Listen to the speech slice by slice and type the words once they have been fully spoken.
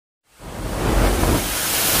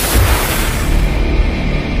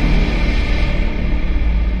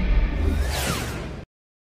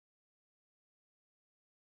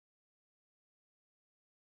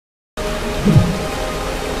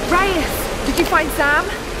you find Sam?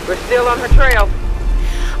 We're still on her trail.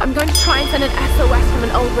 I'm going to try and send an SOS from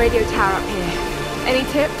an old radio tower up here. Any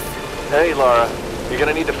tips? Hey, Lara. You're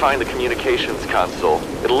gonna need to find the communications console.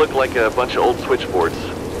 It'll look like a bunch of old switchboards.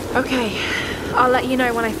 Okay. I'll let you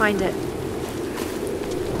know when I find it.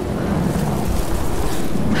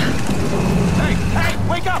 Hey!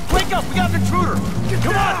 Wake up! Wake up! We got an intruder!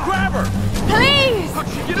 Come on, grab her! Please!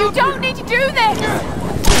 You don't need to do this!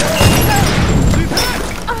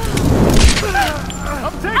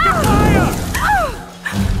 I'm taking fire!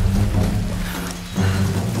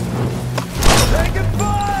 Taking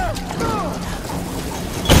fire!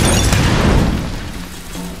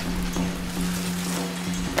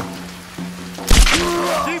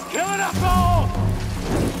 She's killing us all!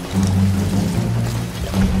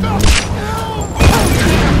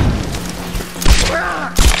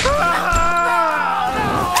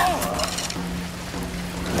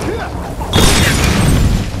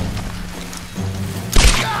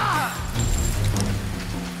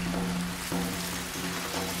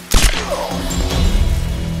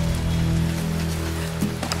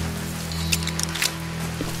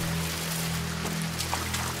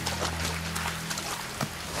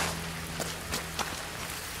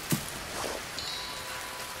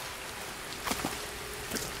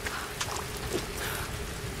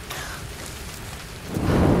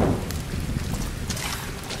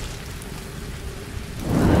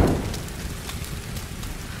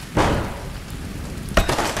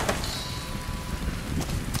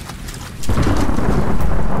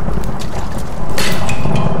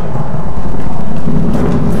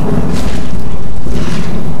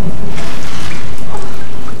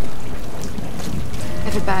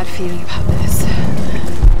 Feeling about this.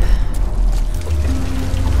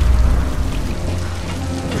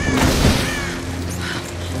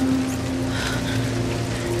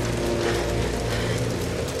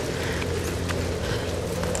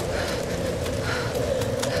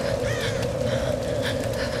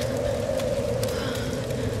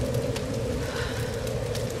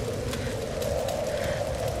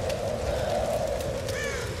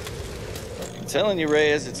 I'm telling you,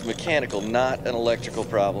 Reyes, it's mechanical, not an electrical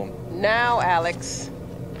problem. Now, Alex.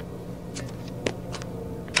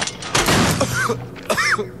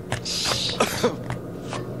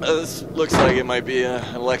 This looks like it might be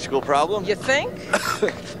an electrical problem. You think?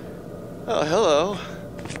 Oh, hello.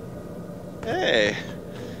 Hey,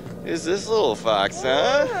 who's this little fox,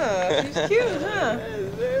 huh? Ah, she's cute, huh?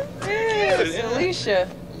 Yes, Alicia.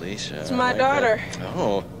 Alicia. It's my daughter. That.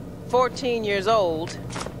 Oh. 14 years old.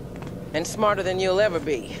 And smarter than you'll ever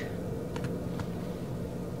be.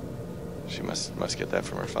 She must get that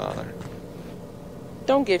from her father.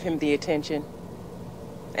 Don't give him the attention.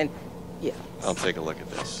 And, yeah. I'll take a look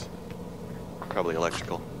at this. Probably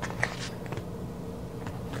electrical.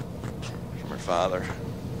 From her father.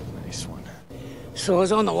 Nice one. So I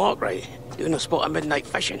was on the lock, right? Doing a spot of midnight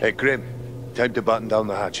fishing. Hey, Grim. Time to button down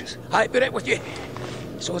the hatches. I'd be right with you.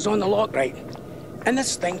 So I was on the lock, right? And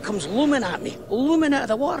this thing comes looming at me. Looming out of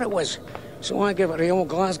the water it was. So I give it a old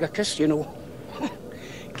Glasgow kiss, you know.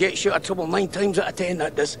 Gets you out of trouble 9 times out of 10,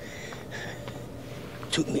 that does.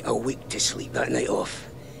 Took me a week to sleep that night off.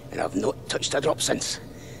 And I've not touched a drop since.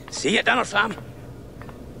 See you at dinner, fam.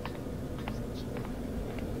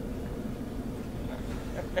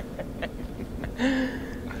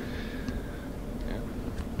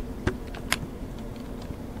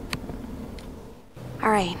 All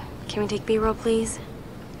right, can we take B-roll, please?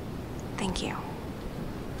 Thank you.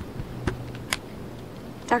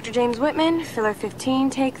 Dr. James Whitman, filler 15,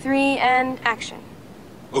 take 3, and action.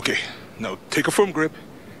 Okay, now take a firm grip,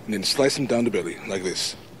 and then slice him down the belly, like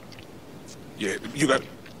this. Yeah, you got it.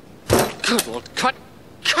 Good Lord, cut!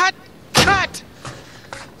 Cut! Cut!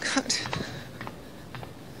 Cut!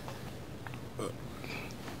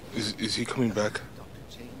 Is he coming back?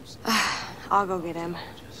 I'll go get him.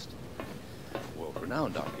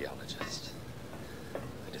 World-renowned archaeologist.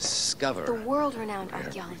 I discover... The world-renowned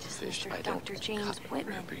archaeologist, fish. Mr. Dr. James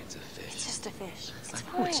Whitman. Breeds of fish. It's just a fish. It's I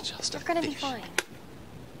fine. know it's just You're a gonna be fish. fine.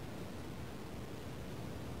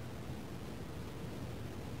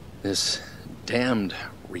 This damned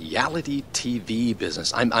reality TV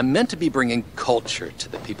business. I'm meant to be bringing culture to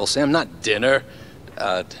the people, Sam, not dinner.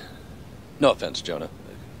 No offense, Jonah.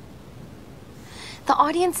 The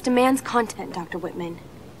audience demands content, Dr. Whitman.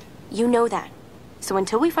 You know that. So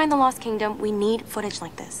until we find the Lost Kingdom, we need footage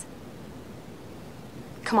like this.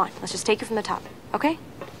 Come on, let's just take it from the top, okay?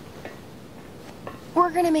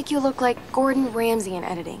 We're gonna make you look like Gordon Ramsay in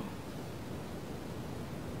editing.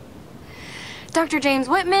 Dr. James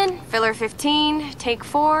Whitman, filler 15, take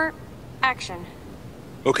 4, action.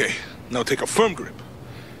 Okay, now take a firm grip.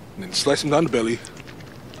 and then slice them down the belly,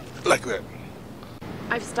 like that.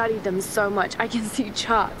 I've studied them so much, I can see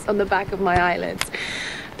charts on the back of my eyelids.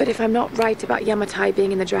 But if I'm not right about Yamatai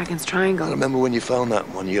being in the Dragon's Triangle... I remember when you found that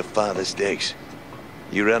in one of your father's digs.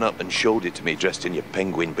 You ran up and showed it to me dressed in your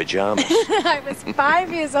penguin pajamas. I was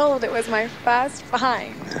 5 years old. It was my first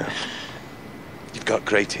find. Yeah. You've got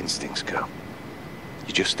great instincts, girl.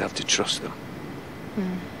 You just have to trust them.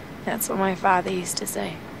 That's what my father used to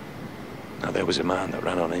say. Now, there was a man that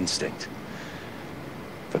ran on instinct.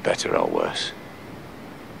 For better or worse.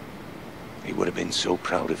 He would have been so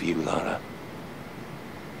proud of you, Lara.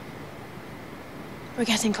 We're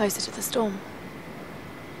getting closer to the storm.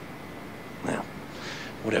 Well,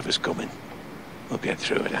 whatever's coming, we'll get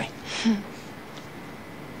through it, eh?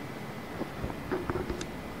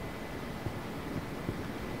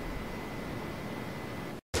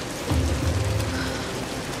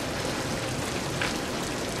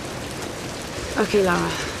 Okay,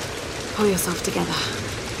 Lara. Pull yourself together.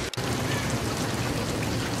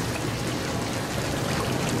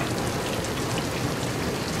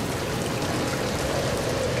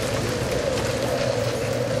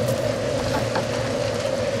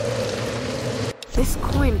 This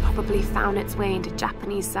coin probably found its way into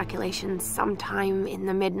Japanese circulation sometime in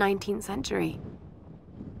the mid-19th century.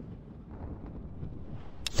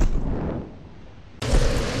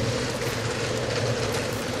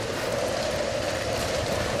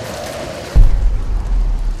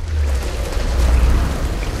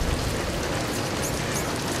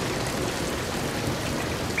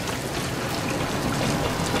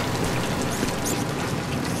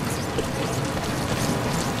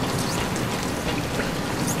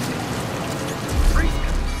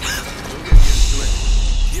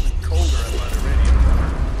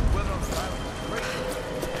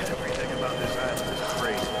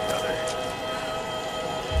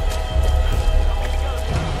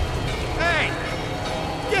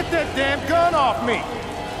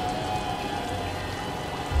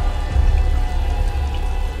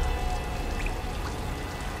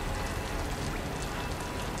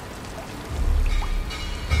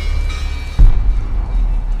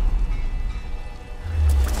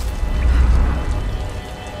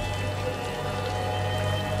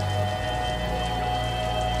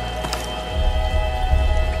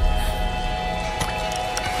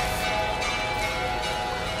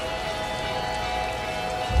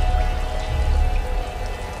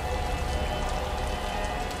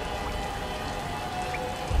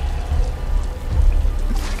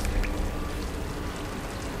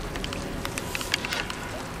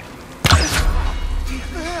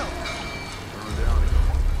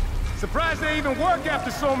 Surprised they even work after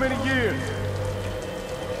so many years.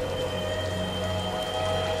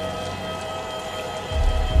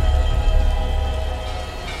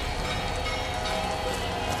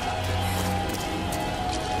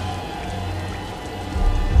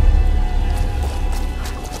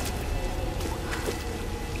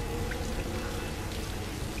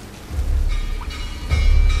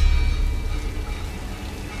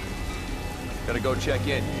 Gotta go check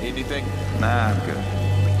in. Need anything? Nah, I'm good.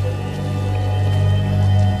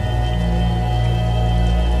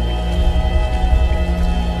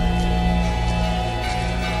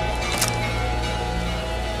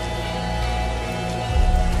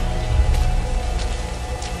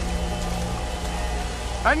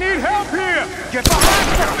 I need help here! Get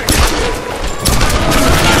behind something!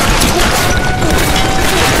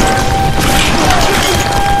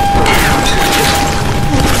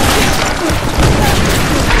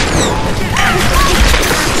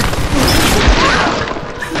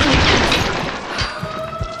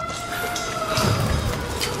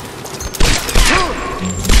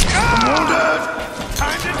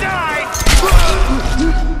 Time to die!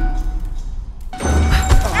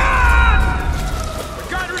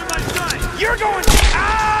 You're going...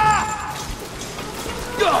 Ah!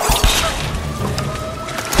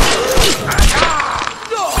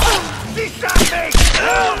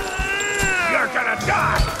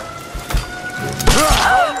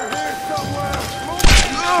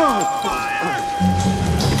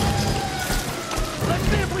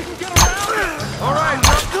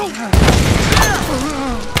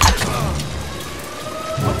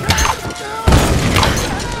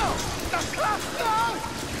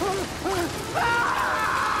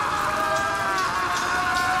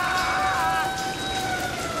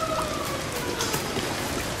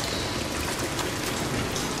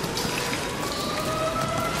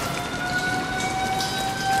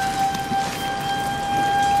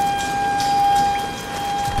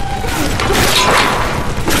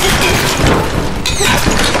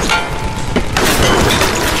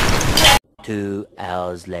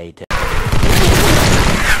 hours later.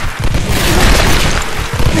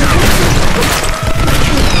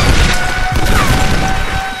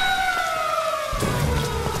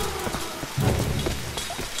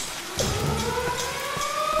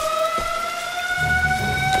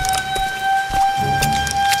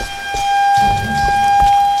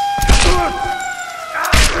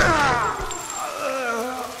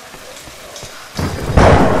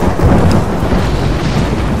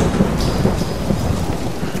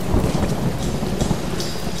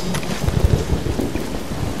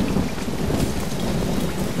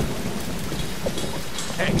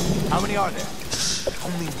 How many are there?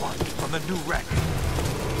 Only one from the new wreck.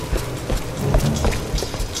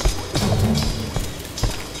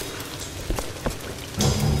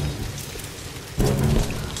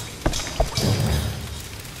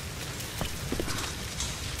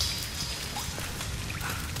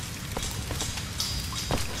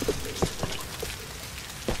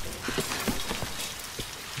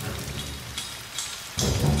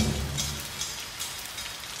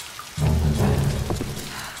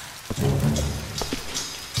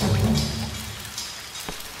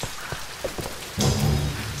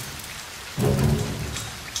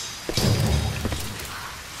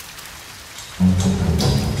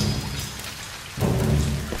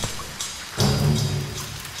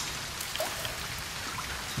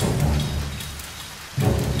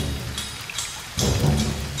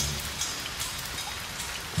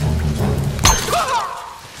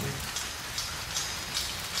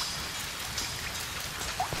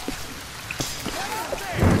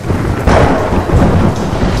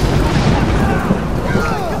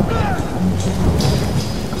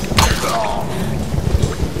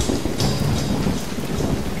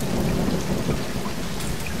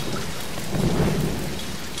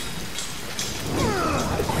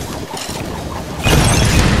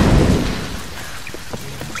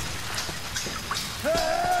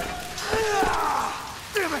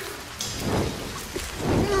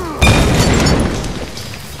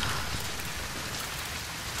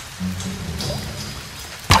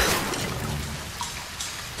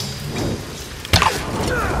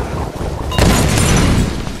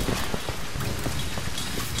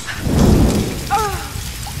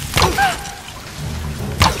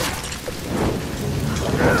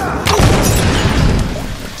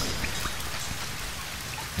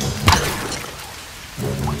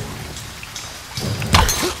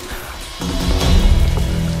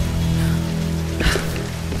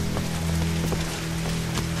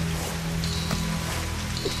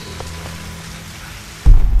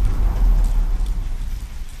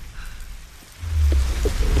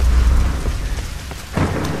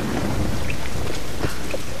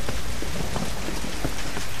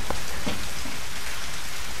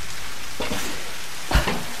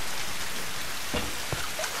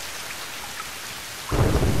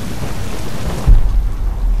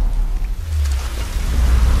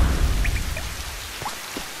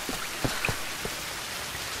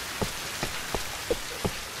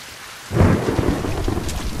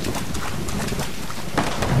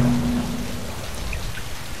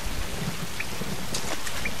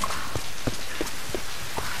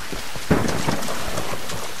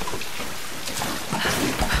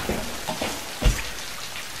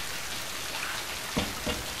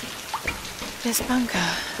 This bunker.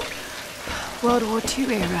 World War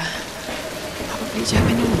II era. Probably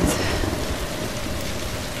Japanese.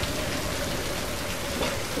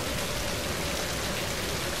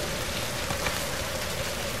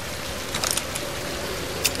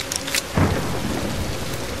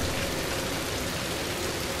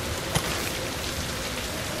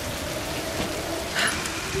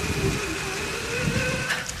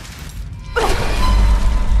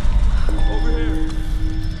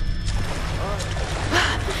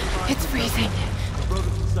 It's freezing.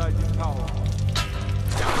 Brothers inside you, power.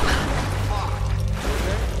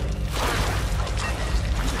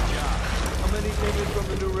 How many came in from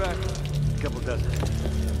the new wreck? A couple dozen.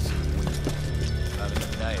 Not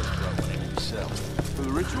enough knives brought one in himself. For the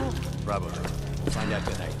ritual? Probably. We'll find out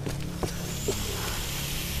tonight.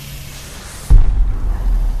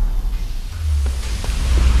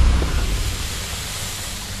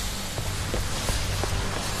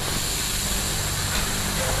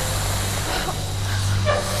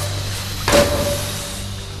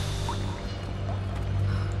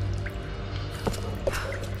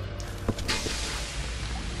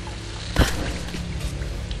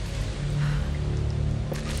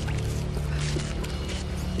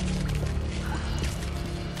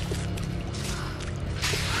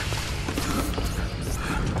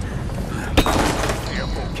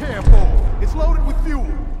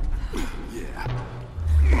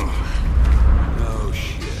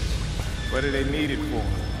 What do they need it for?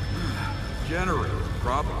 Generator,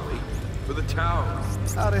 probably. For the tower.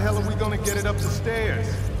 How the hell are we gonna get it up the stairs?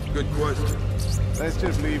 Good question. Let's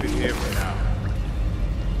just leave it here for now.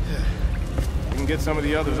 We can get some of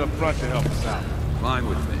the others up front to help us out. Fine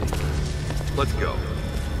with me. Let's go.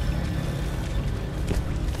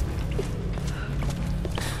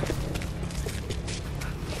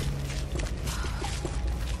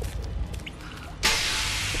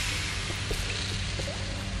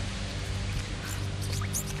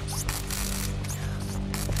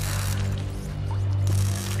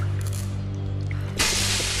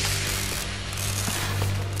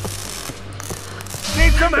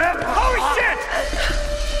 Need some help? Holy shit!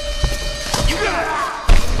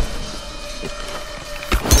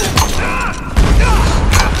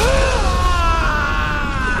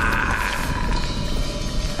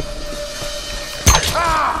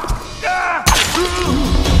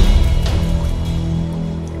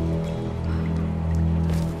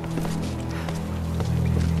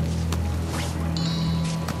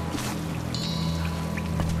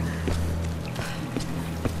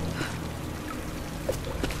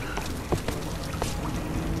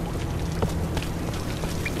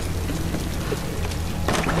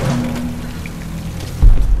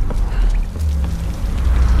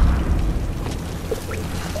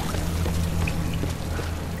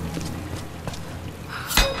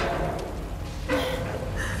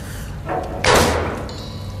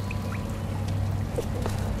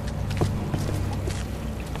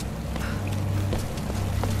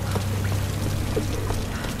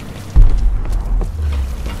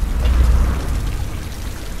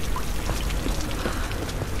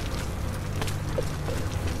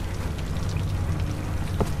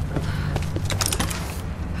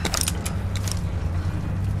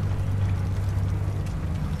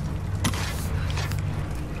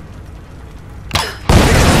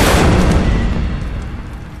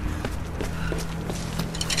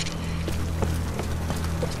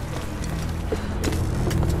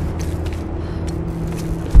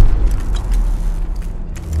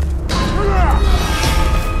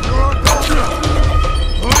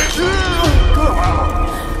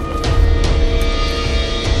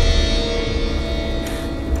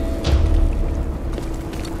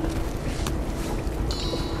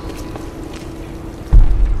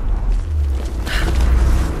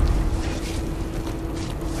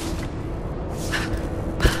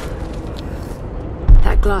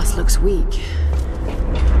 Glass looks weak.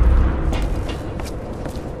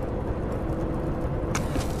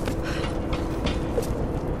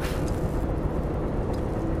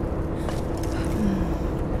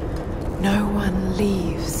 No one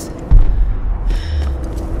leaves.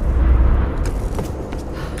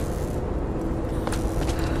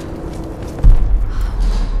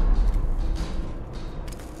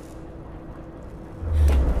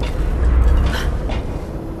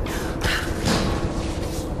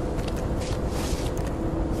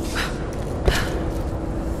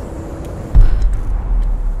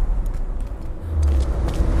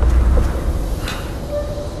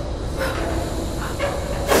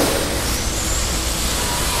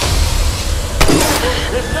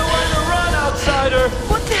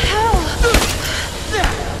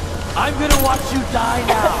 I'm gonna watch you die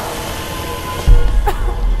now.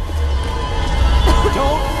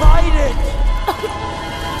 Don't fight it.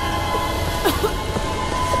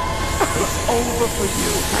 It's over for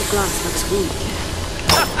you. That glass looks weak.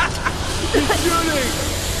 He's shooting.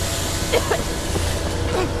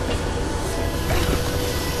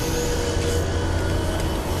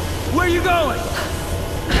 Where are you going?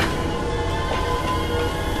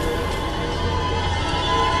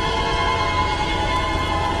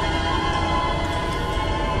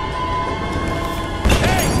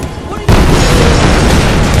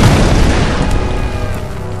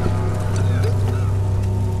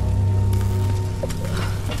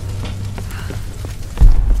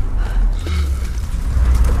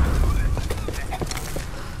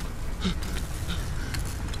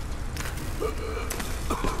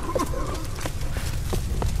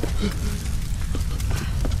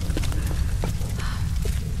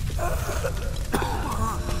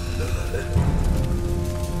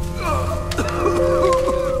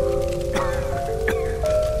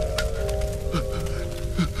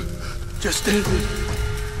 Just end it.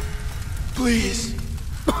 Please.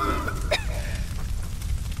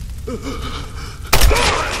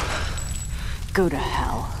 Go to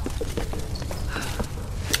hell.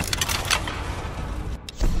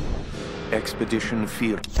 Expedition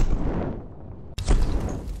 4.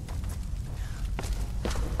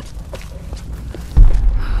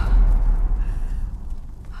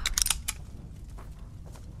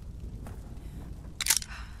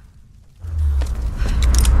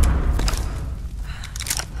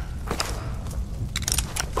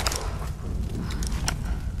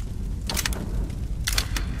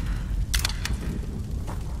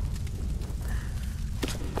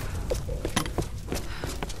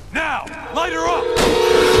 Light her up!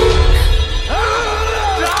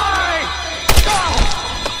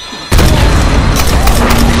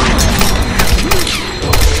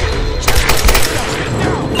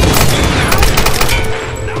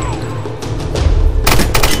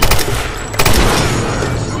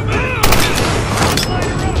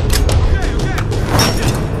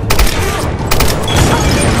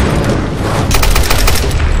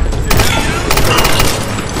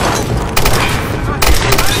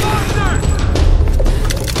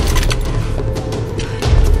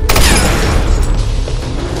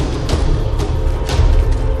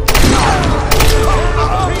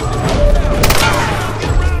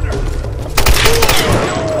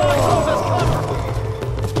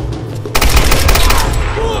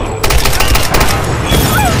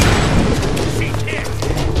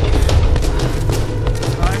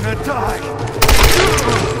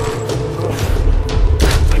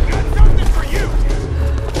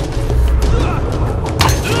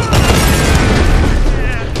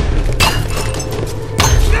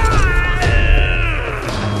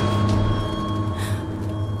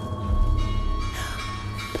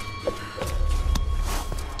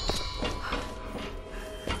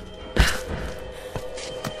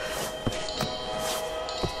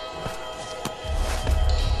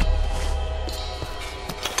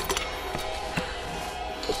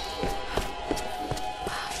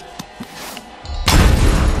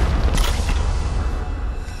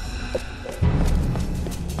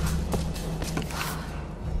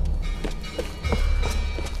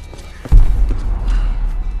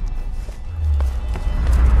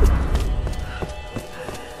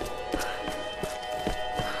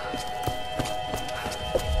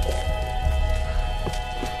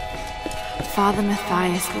 Father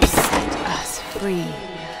Matthias will set us free.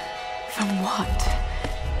 From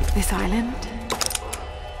what? This island?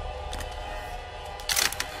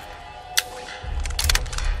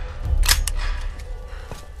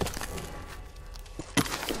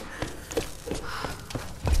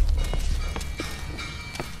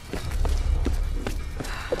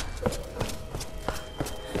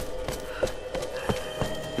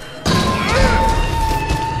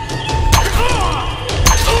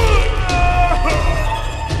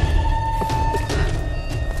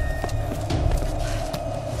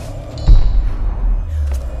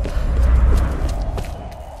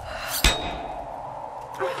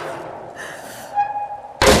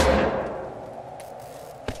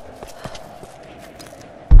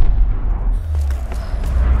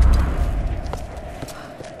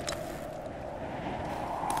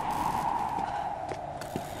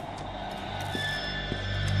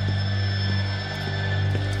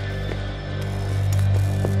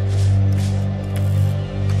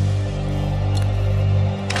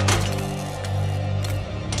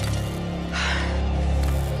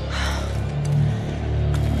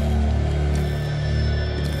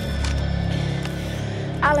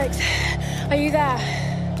 Alex, are you there?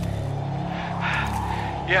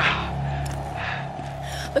 Yeah.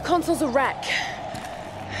 The console's a wreck.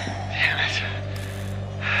 Damn it.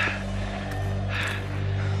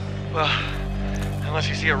 Well, unless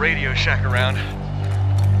you see a Radio Shack around,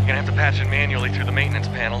 you're gonna have to patch it manually through the maintenance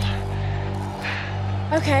panel.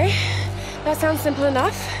 Okay, that sounds simple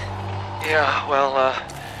enough. Yeah, well,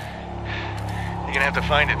 you're gonna have to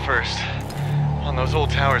find it first. On those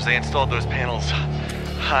old towers, they installed those panels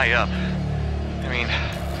high up. I mean,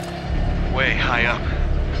 way high up.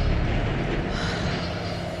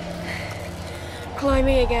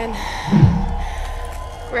 Climbing again.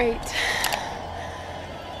 Great.